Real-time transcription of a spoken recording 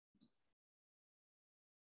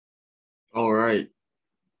All right,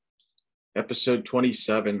 episode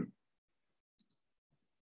 27.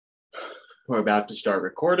 We're about to start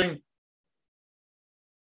recording,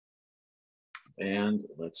 and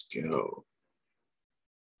let's go.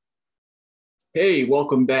 Hey,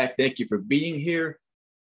 welcome back. Thank you for being here.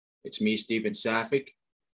 It's me, Stephen Safak.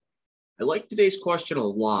 I like today's question a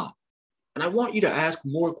lot, and I want you to ask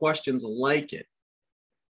more questions like it.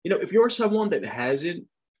 If you're someone that hasn't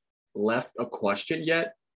left a question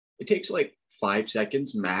yet, it takes like 5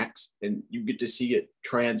 seconds max, and you get to see it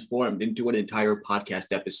transformed into an entire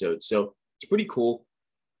podcast episode. So it's pretty cool.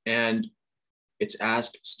 And it's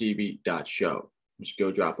askstevie.show. Just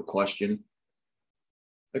go drop a question.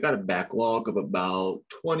 I got a backlog of about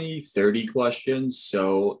 20, 30 questions.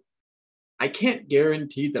 So I can't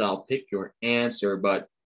guarantee that I'll pick your answer, but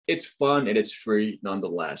it's fun and it's free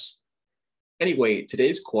nonetheless. Anyway,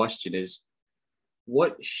 today's question is,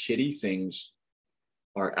 what shitty things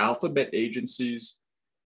are alphabet agencies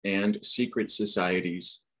and secret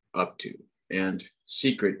societies up to? And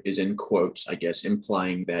secret is in quotes, I guess,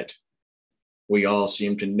 implying that we all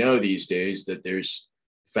seem to know these days that there's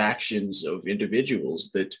factions of individuals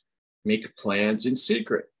that make plans in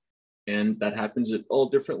secret, and that happens at all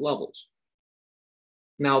different levels.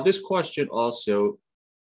 Now, this question also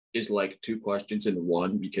is like two questions in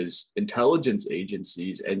one, because intelligence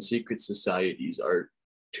agencies and secret societies are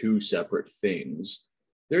two separate things.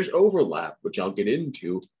 There's overlap, which I'll get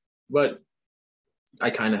into, but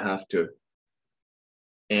I kind of have to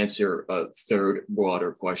answer a third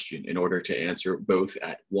broader question in order to answer both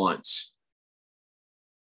at once.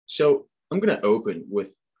 So I'm going to open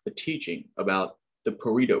with a teaching about the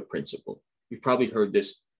Pareto principle. You've probably heard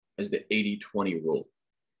this as the 80-20 rule.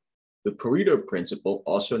 The Pareto principle,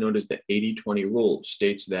 also known as the 80-20 rule,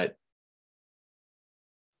 states that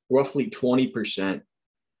roughly 20%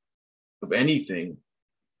 of anything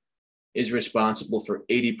is responsible for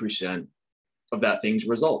 80% of that thing's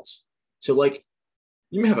results. So like,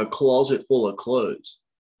 you may have a closet full of clothes.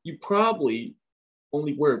 You probably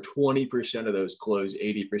only wear 20% of those clothes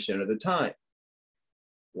 80% of the time,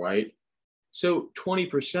 right? So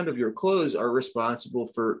 20% of your clothes are responsible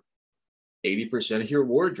for 80% of your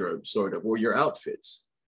wardrobe, sort of, or your outfits.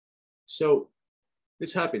 So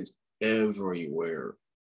this happens everywhere.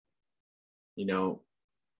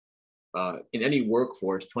 In any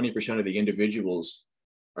workforce, 20% of the individuals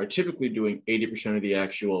are typically doing 80% of the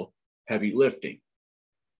actual heavy lifting.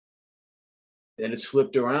 Then it's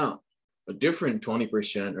flipped around. A different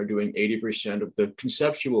 20% are doing 80% of the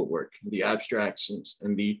conceptual work, the abstractions,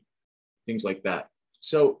 and the things like that.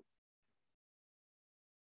 So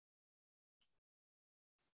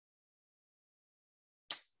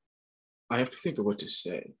I have to think of what to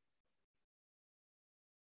say.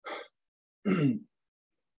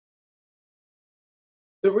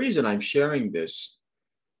 The reason I'm sharing this,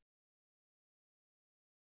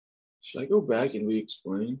 should I go back and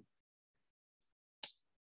re-explain?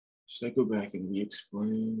 Should I go back and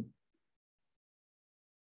re-explain?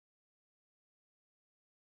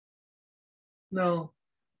 No.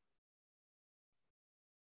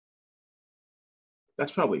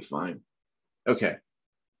 That's probably fine. Okay.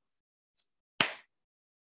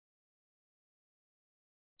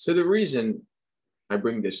 So the reason I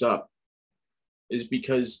bring this up is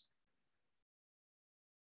because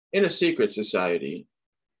in a secret society,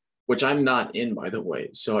 which I'm not in, by the way,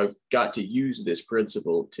 so I've got to use this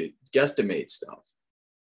principle to guesstimate stuff.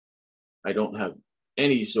 I don't have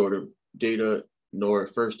any sort of data nor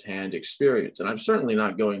firsthand experience, and I'm certainly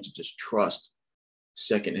not going to just trust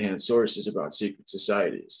secondhand sources about secret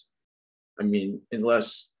societies. I mean,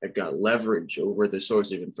 unless I've got leverage over the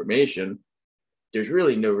source of information, there's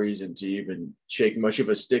really no reason to even shake much of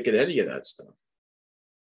a stick at any of that stuff.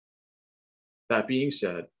 That being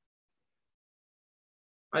said,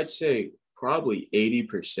 I'd say probably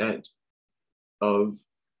 80% of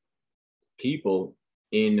people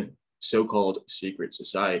in so-called secret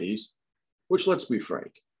societies, which, let's be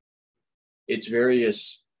frank, it's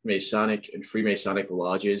various Masonic and Freemasonic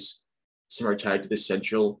lodges. Some are tied to the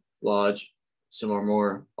Central Lodge, some are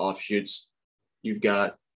more offshoots. You've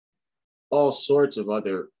got all sorts of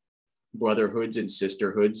other brotherhoods and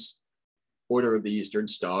sisterhoods, Order of the Eastern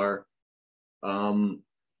Star,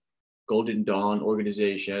 Golden Dawn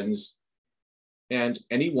organizations, and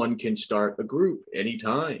anyone can start a group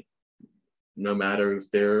anytime, no matter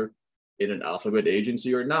if they're in an alphabet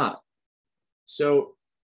agency or not. So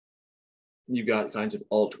you've got kinds of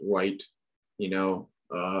alt-right, kind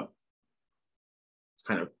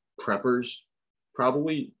of preppers,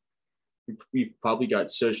 probably. We've probably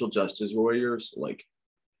got social justice warriors, like,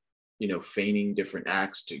 feigning different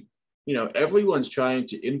acts to Everyone's trying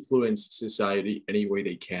to influence society any way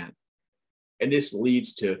they can. And this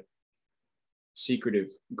leads to secretive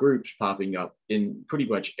groups popping up in pretty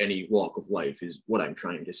much any walk of life, is what I'm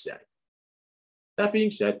trying to say. That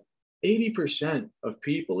being said, 80% of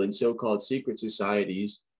people in so-called secret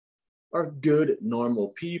societies are good, normal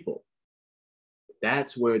people.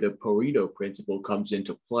 That's where the Pareto principle comes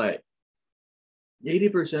into play.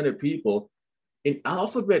 80% of people in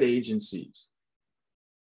alphabet agencies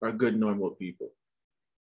are good, normal people.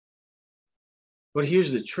 But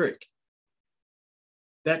here's the trick.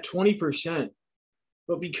 That 20%,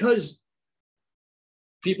 but because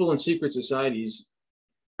people in secret societies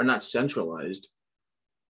are not centralized,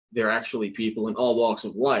 they're actually people in all walks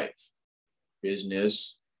of life: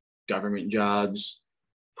 business, government jobs,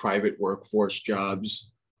 private workforce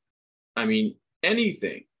jobs. I mean,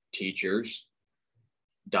 anything. Teachers,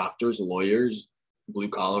 doctors, lawyers, blue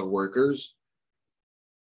collar workers,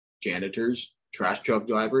 janitors, trash truck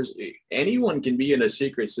drivers. Anyone can be in a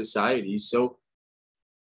secret society. So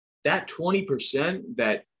that 20%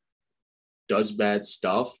 that does bad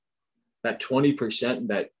stuff, that 20%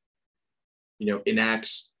 that,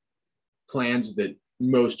 enacts plans that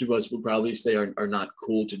most of us would probably say are not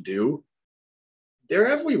cool to do, they're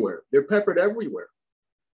everywhere. They're peppered everywhere.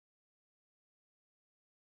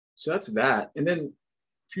 So that's that. And then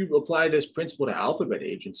if you apply this principle to alphabet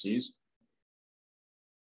agencies,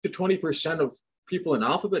 the 20% of people in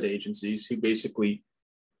alphabet agencies who basically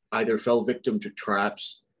either fell victim to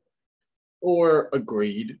traps or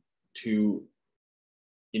agreed to,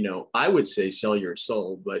 I would say sell your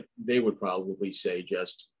soul, but they would probably say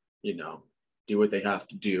just, do what they have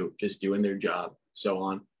to do, just doing their job, so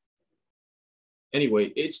on.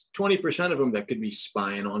 Anyway, it's 20% of them that could be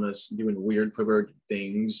spying on us, doing weird, perverted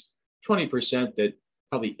things. 20% that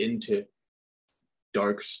probably into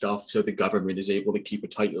dark stuff, so the government is able to keep a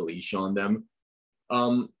tight leash on them.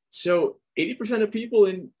 So 80% of people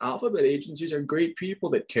in alphabet agencies are great people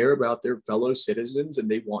that care about their fellow citizens, and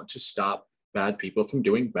they want to stop bad people from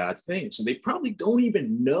doing bad things. So they probably don't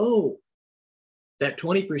even know that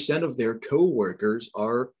 20% of their coworkers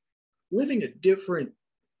are living a different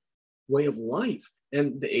way of life.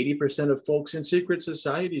 And the 80% of folks in secret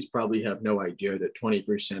societies probably have no idea that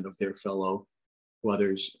 20% of their fellow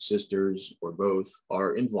brothers, sisters, or both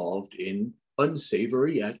are involved in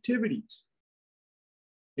unsavory activities.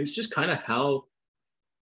 It's just kind of how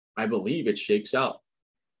I believe it shakes out.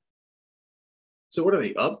 So what are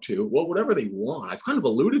they up to? Well, whatever they want. I've kind of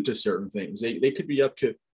alluded to certain things. They could be up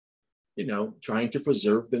to, trying to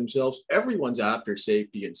preserve themselves. Everyone's after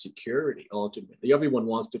safety and security, ultimately. Everyone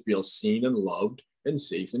wants to feel seen and loved and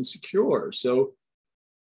safe and secure. So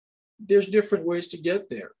there's different ways to get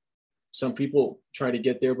there. Some people try to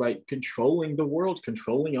get there by controlling the world,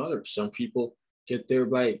 controlling others. Some people get there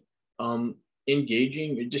by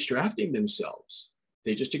engaging, distracting themselves.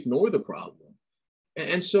 They just ignore the problem.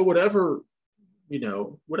 And so whatever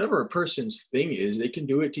a person's thing is, they can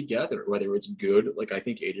do it together, whether it's good, like I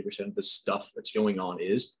think 80% of the stuff that's going on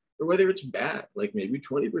is, or whether it's bad, like maybe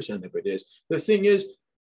 20% of it is. The thing is,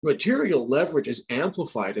 material leverage is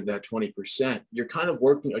amplified in that 20%. You're kind of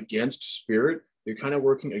working against spirit. You're kind of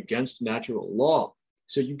working against natural law.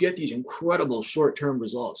 So you get these incredible short-term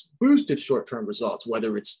results, boosted short-term results,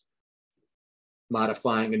 whether it's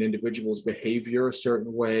modifying an individual's behavior a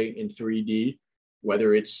certain way in 3D,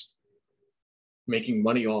 whether it's making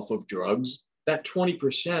money off of drugs. That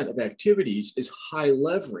 20% of activities is high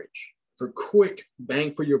leverage for quick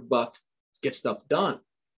bang for your buck, get stuff done.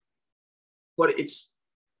 But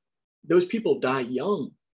those people die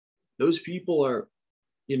young. Those people are,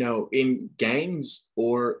 in gangs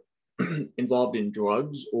or involved in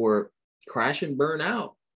drugs or crash and burn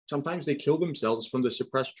out. Sometimes they kill themselves from the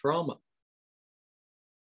suppressed trauma.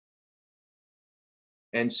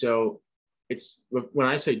 And so when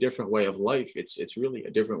I say different way of life, it's really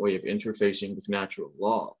a different way of interfacing with natural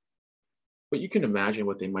law. But you can imagine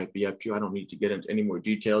what they might be up to. I don't need to get into any more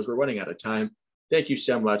details. We're running out of time. Thank you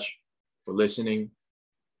so much for listening.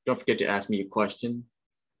 Don't forget to ask me a question.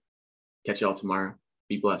 Catch y'all tomorrow.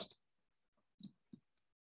 Be blessed.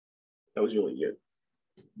 That was really good.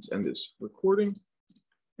 Let's end this recording.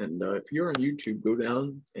 And if you're on YouTube, go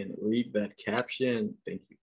down and read that caption. Thank you.